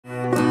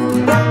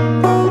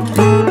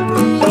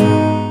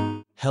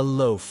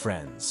Hello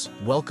friends,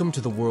 welcome to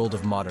the world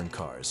of modern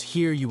cars.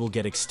 Here you will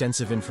get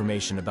extensive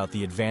information about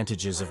the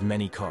advantages of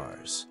many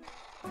cars.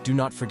 Do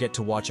not forget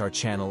to watch our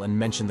channel and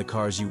mention the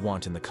cars you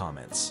want in the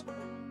comments.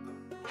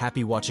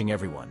 Happy watching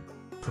everyone.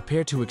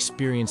 Prepare to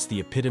experience the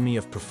epitome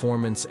of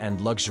performance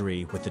and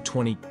luxury with the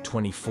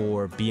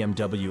 2024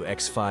 BMW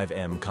X5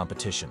 M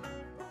competition.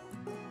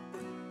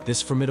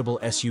 This formidable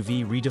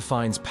SUV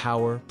redefines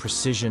power,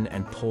 precision,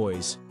 and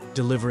poise,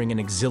 delivering an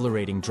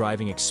exhilarating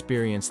driving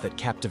experience that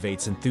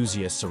captivates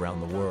enthusiasts around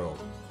the world.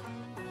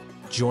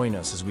 Join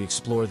us as we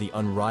explore the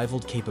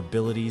unrivaled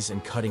capabilities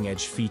and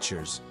cutting-edge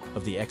features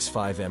of the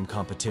X5 M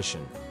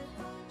competition,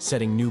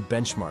 setting new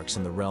benchmarks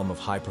in the realm of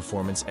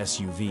high-performance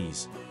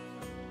SUVs.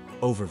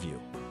 Overview.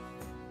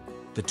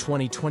 The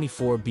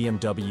 2024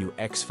 BMW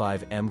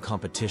X5 M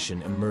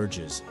competition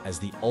emerges as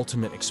the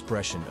ultimate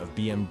expression of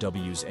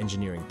BMW's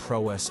engineering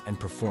prowess and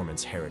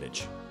performance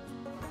heritage.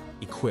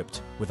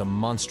 Equipped with a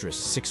monstrous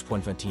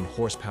 6.15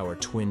 horsepower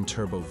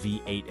twin-turbo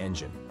V8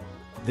 engine,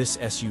 this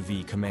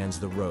SUV commands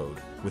the road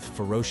with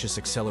ferocious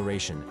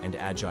acceleration and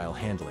agile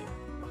handling.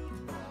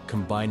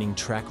 Combining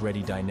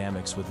track-ready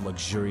dynamics with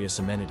luxurious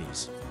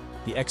amenities,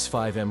 the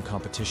X5 M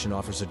competition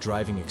offers a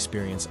driving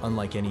experience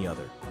unlike any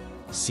other,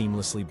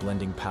 seamlessly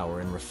blending power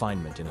and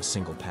refinement in a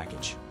single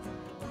package.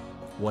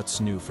 What's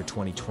new for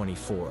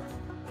 2024?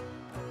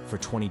 For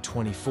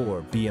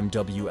 2024,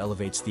 BMW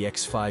elevates the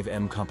X5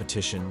 M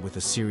competition with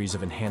a series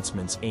of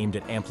enhancements aimed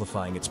at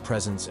amplifying its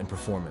presence and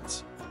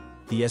performance.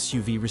 The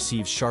SUV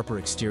receives sharper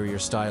exterior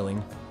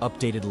styling,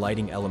 updated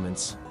lighting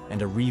elements,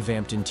 and a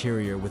revamped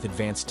interior with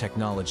advanced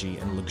technology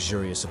and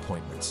luxurious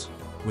appointments.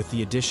 With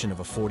the addition of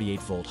a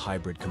 48-volt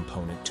hybrid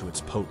component to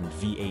its potent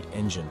V8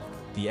 engine,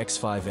 the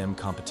X5 M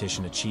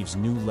competition achieves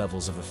new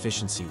levels of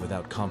efficiency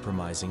without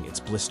compromising its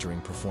blistering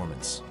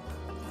performance.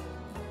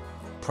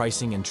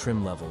 Pricing and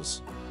trim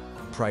levels.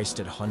 Priced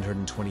at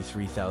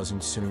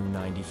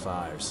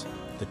 $123,295,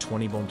 the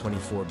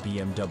 2024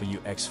 BMW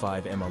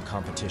X5 M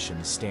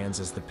competition stands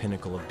as the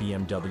pinnacle of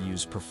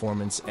BMW's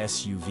performance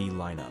SUV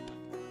lineup.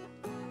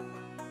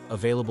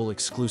 Available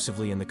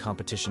exclusively in the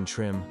competition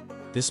trim,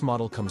 this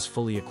model comes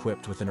fully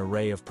equipped with an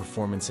array of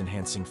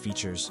performance-enhancing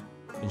features,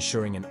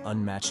 ensuring an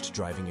unmatched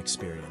driving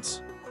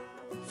experience.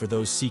 For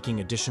those seeking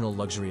additional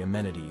luxury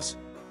amenities,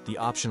 the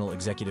optional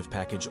executive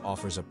package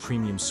offers a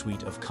premium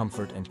suite of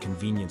comfort and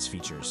convenience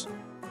features,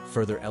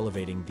 further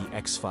elevating the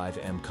X5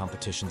 M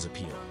competition's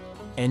appeal.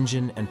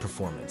 Engine and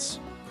performance.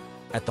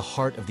 At the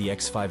heart of the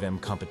X5 M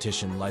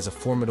competition lies a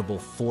formidable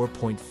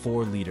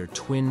 4.4-liter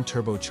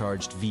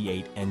twin-turbocharged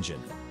V8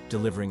 engine,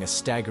 delivering a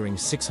staggering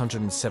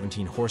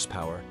 617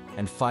 horsepower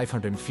and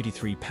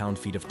 553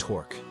 pound-feet of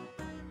torque.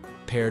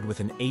 Paired with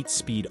an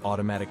 8-speed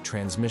automatic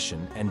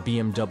transmission and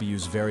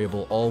BMW's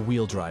variable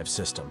all-wheel drive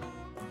system,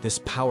 this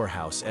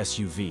powerhouse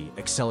SUV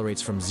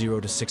accelerates from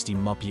 0 to 60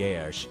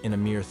 mph in a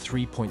mere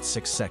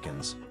 3.6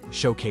 seconds,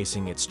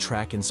 showcasing its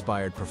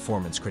track-inspired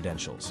performance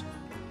credentials.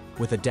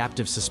 With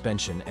adaptive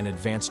suspension and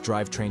advanced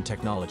drivetrain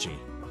technology,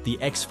 the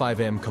X5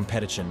 M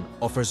competition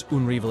offers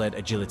unrivaled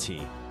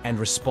agility and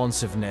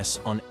responsiveness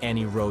on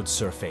any road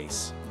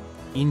surface.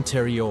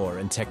 Interior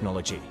and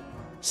technology.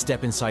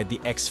 Step inside the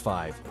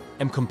X5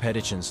 M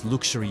competition's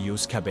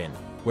luxurious cabin,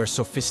 where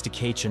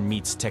sophistication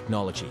meets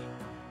technology,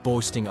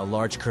 boasting a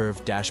large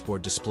curved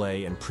dashboard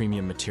display and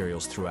premium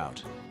materials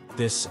throughout.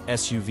 This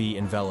SUV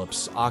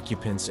envelops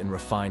occupants in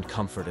refined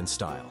comfort and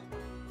style.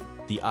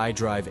 The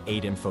iDrive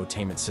 8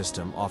 infotainment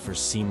system offers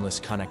seamless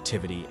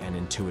connectivity and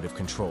intuitive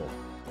control,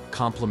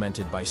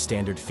 complemented by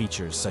standard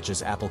features such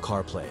as Apple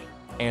CarPlay,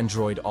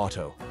 Android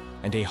Auto,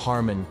 and a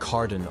Harman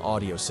Kardon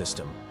audio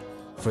system.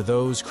 For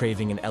those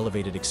craving an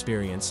elevated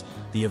experience,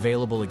 the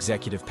available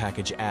executive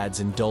package adds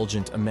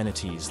indulgent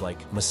amenities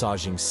like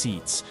massaging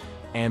seats,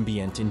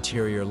 ambient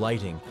interior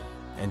lighting,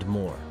 and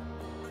more.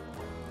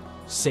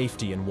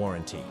 Safety and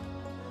warranty.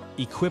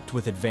 Equipped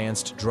with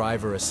advanced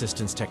driver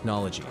assistance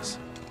technologies,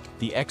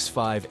 the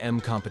X5 M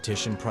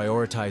competition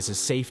prioritizes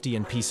safety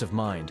and peace of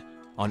mind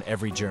on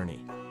every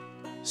journey.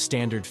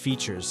 Standard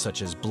features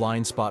such as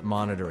blind spot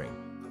monitoring,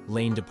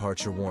 lane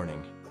departure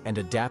warning, and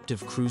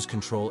adaptive cruise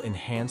control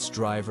enhance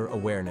driver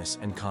awareness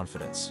and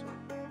confidence.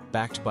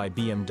 Backed by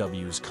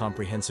BMW's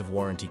comprehensive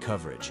warranty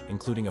coverage,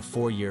 including a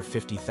 4-year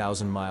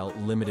 50,000-mile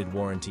limited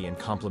warranty and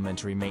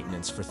complimentary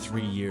maintenance for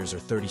 3 years or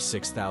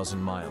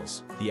 36,000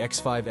 miles, the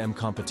X5 M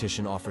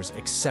competition offers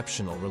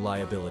exceptional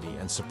reliability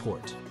and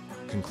support.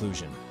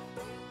 Conclusion.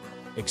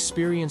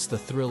 Experience the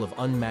thrill of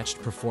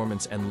unmatched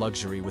performance and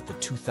luxury with the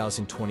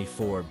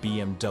 2024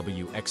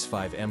 BMW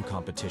X5 M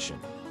competition,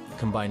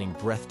 combining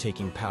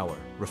breathtaking power,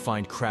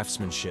 refined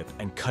craftsmanship,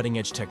 and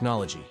cutting-edge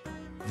technology.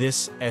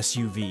 This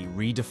SUV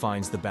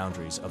redefines the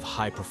boundaries of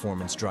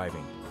high-performance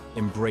driving.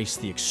 Embrace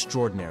the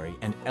extraordinary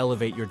and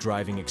elevate your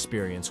driving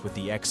experience with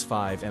the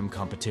X5 M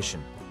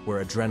competition,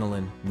 where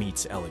adrenaline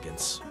meets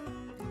elegance.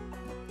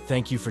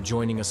 Thank you for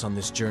joining us on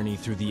this journey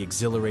through the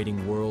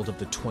exhilarating world of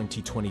the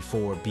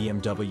 2024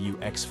 BMW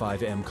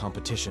X5 M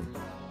competition.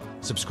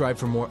 Subscribe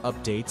for more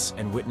updates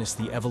and witness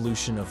the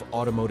evolution of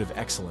automotive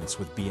excellence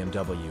with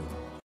BMW.